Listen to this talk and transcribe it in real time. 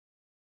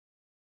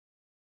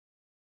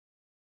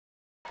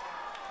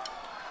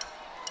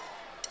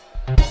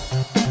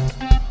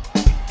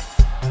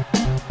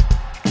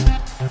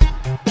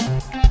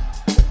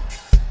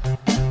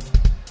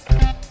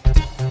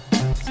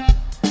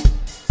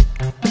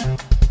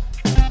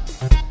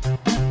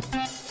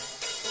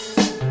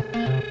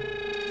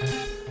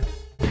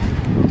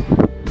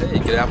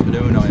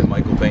afternoon. I am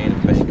Michael Baine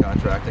of Baine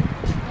Contracting.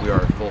 We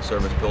are a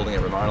full-service building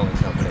and remodeling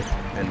company.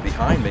 And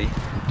behind me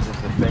is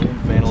the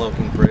famed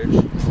Mantoloking Bridge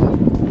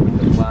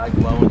with the flag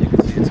blowing. You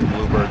can see it's a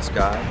bluebird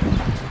sky.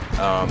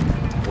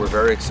 We're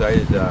very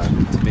excited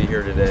to be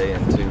here today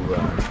and to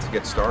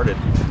get started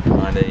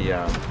on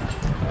a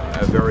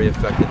very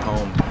affected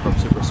home from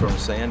Superstorm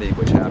Sandy,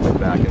 which happened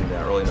back in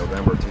early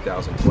November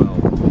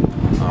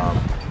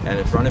 2012. And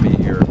in front of me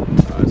here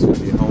is going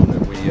to be a home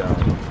that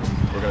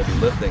we're going to be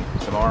lifting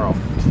tomorrow,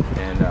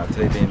 and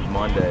today being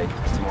Monday,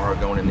 tomorrow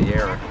going in the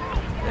air,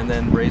 and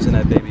then raising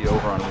that baby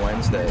over on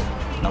Wednesday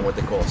on what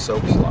they call a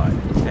soap slide.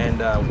 And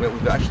we're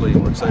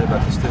excited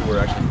about this too. We're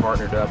actually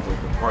partnered up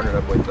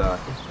with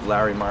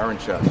Larry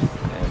Myronchuk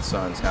and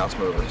Sons House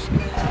Movers,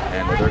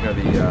 and they're going to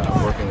be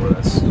working with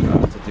us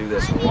to do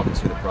this and walk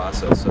us through the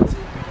process. So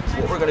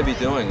what we're going to be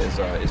doing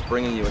is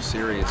bringing you a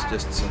series,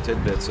 just some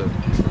tidbits of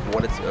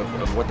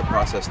what the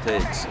process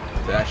takes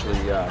to actually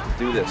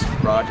do this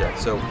project.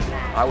 So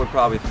I would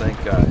probably think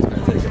it's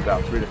going to take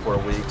about 3 to 4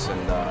 weeks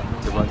and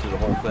to run through the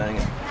whole thing.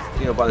 And,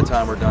 by the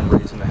time we're done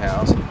raising the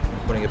house,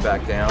 putting it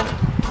back down,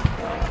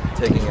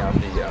 taking out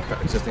the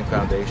existing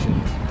foundation,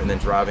 and then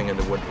driving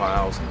into wood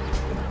piles,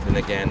 and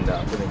again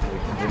putting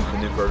the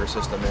new girder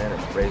system in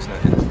and raising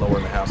it and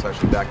lowering the house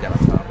actually back down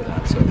on top of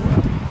that.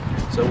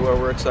 So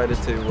we're excited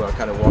to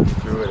kind of walk you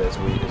through it as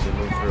we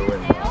move through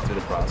and through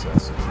the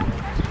process.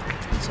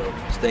 So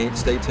stay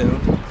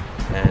tuned,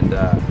 and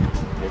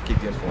we'll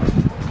keep you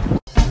informed.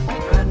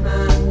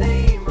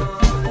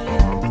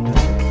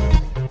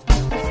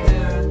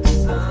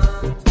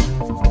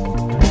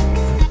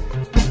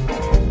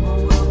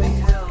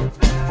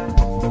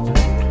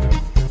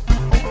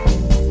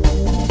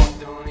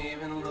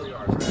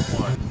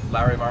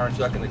 Larry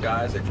Myronchuk and the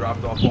guys, they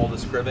dropped off all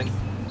this cribbing,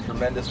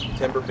 tremendous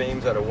timber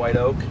beams out of white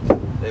oak.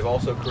 They've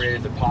also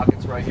created the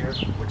pockets right here,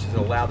 which has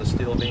allowed the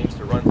steel beams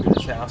to run through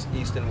this house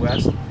east and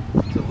west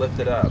to lift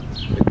it up.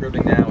 The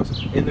cribbing now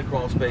is in the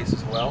crawl space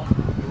as well,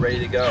 ready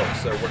to go.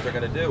 So what they're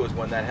going to do is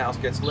when that house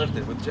gets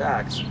lifted with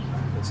jacks,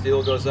 the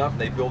steel goes up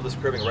and they build this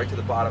cribbing right to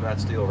the bottom of that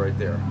steel right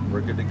there.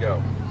 We're good to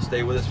go.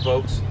 Stay with us,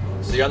 folks.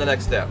 See you on the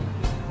next step.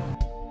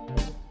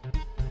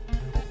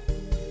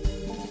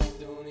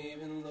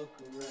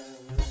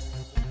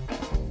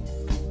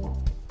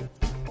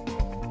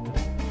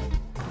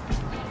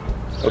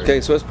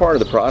 Okay, so as part of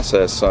the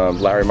process,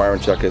 Larry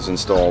Myronchuk has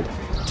installed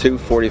two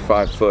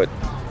 45-foot,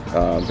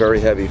 very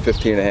heavy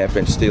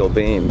 15.5-inch steel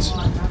beams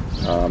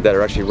that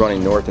are actually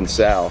running north and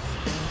south.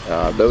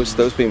 Those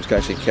beams can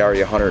actually carry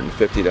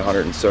 150 to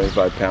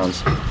 175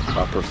 pounds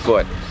per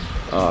foot.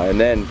 And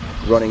then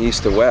running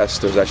east to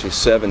west, there's actually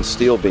 7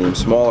 steel beams,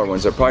 smaller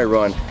ones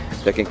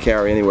that can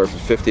carry anywhere from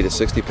 50 to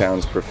 60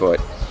 pounds per foot.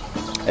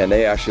 And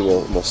they actually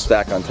will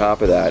stack on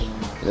top of that.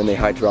 And then they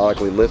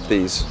hydraulically lift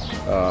these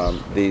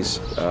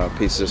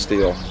pieces of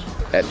steel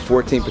at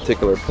 14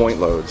 particular point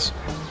loads.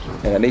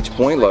 And at each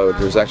point load,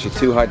 there's actually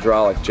 2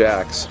 hydraulic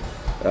jacks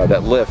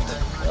that lift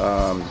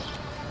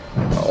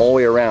all the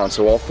way around.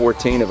 So all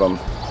 14 of them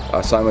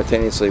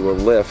simultaneously will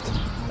lift,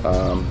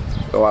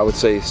 I would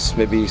say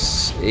maybe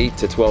 8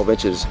 to 12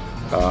 inches.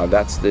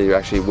 That's the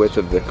actually width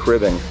of the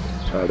cribbing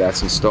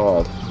that's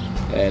installed.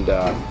 And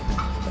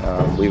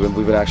we've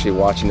been actually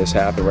watching this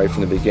happen right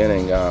from the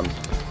beginning.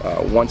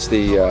 Once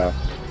the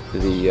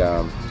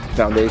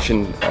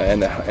foundation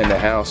and the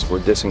house were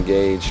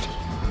disengaged,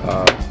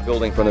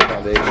 building from the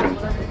foundation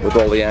with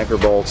all the anchor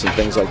bolts and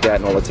things like that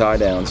and all the tie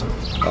downs,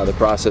 the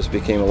process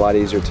became a lot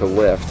easier to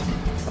lift.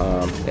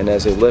 And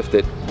as they lift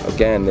it,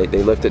 again, they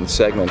lift it in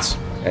segments,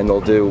 and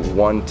they'll do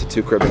 1 to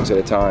 2 cribbings at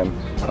a time.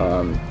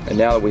 And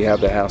now that we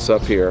have the house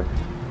up here,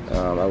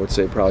 I would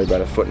say probably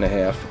about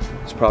 1.5 feet.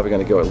 It's probably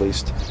going to go at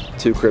least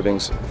 2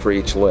 cribbings for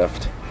each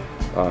lift,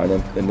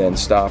 and then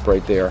stop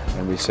right there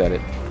and reset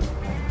it.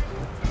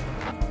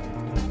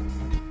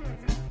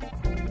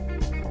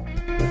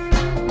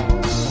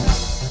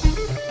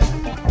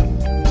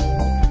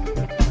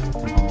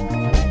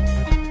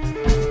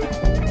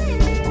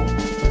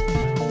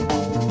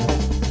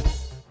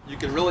 You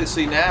can really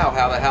see now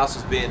how the house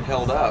is being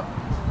held up.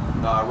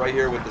 Right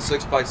here with the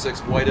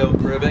 6x6 white oak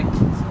cribbing,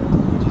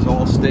 which is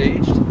all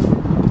staged.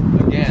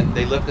 Again,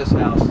 they lift this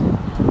house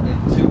in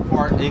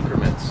 2-part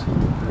increments.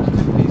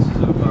 There's 2 pieces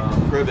of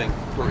cribbing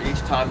for each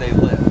time they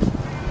lift.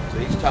 So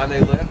each time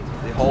they lift,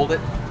 they hold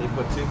it, they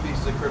put 2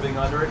 pieces of cribbing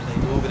under it, and they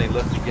move and they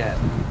lift again.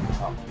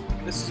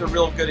 This is a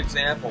real good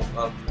example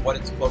of what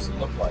it's supposed to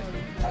look like.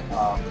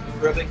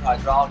 Cribbing,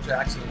 hydraulic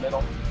jacks in the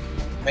middle,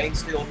 main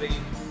steel beam,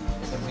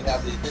 and then we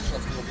have the additional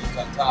steel beams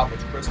on top,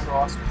 which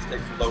crisscross, which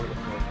takes the load of the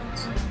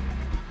floorboards.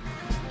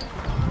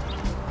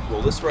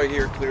 Well, this right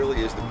here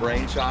clearly is the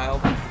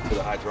brainchild to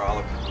the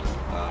hydraulic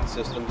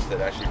systems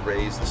that actually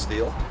raise the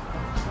steel.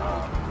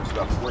 There's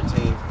about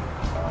 14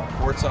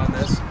 ports on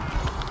this,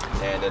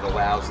 and it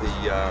allows the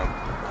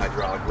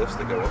hydraulic lifts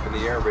to go up in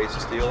the air, raise the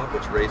steel up,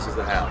 which raises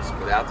the house.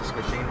 Without this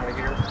machine right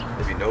here,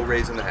 there'd be no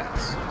raising the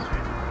house.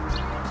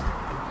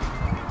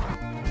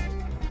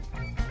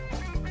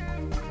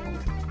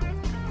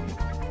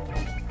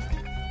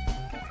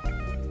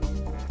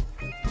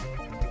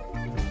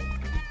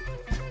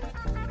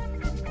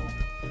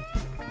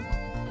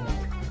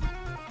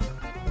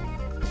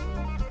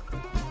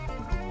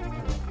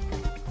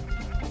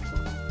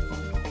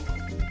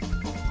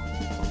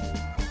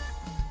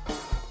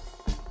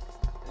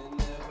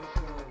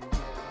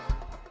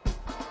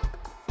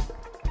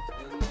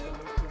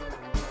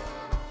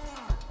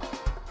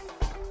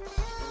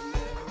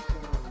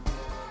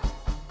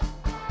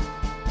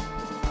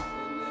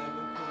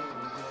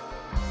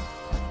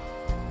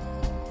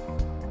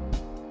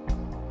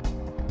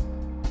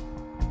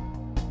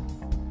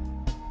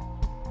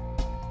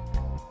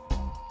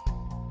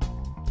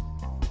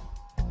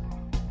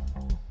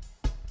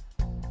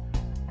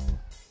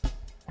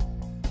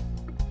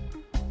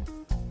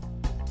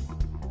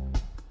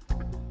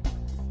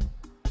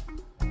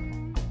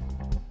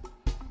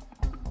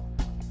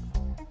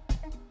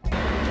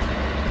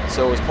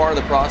 So as part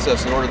of the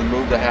process, in order to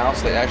move the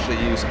house, they actually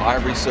use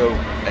ivory soap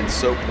and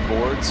soap the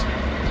boards. You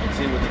can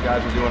see what the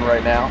guys are doing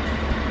right now.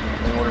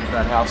 In order for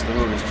that house to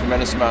move, there's a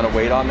tremendous amount of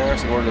weight on there,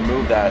 so in order to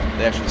move that,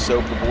 they actually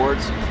soap the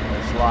boards and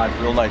it slides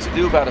real nice. They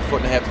do about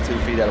 1.5 to 2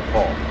 feet at a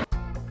pull.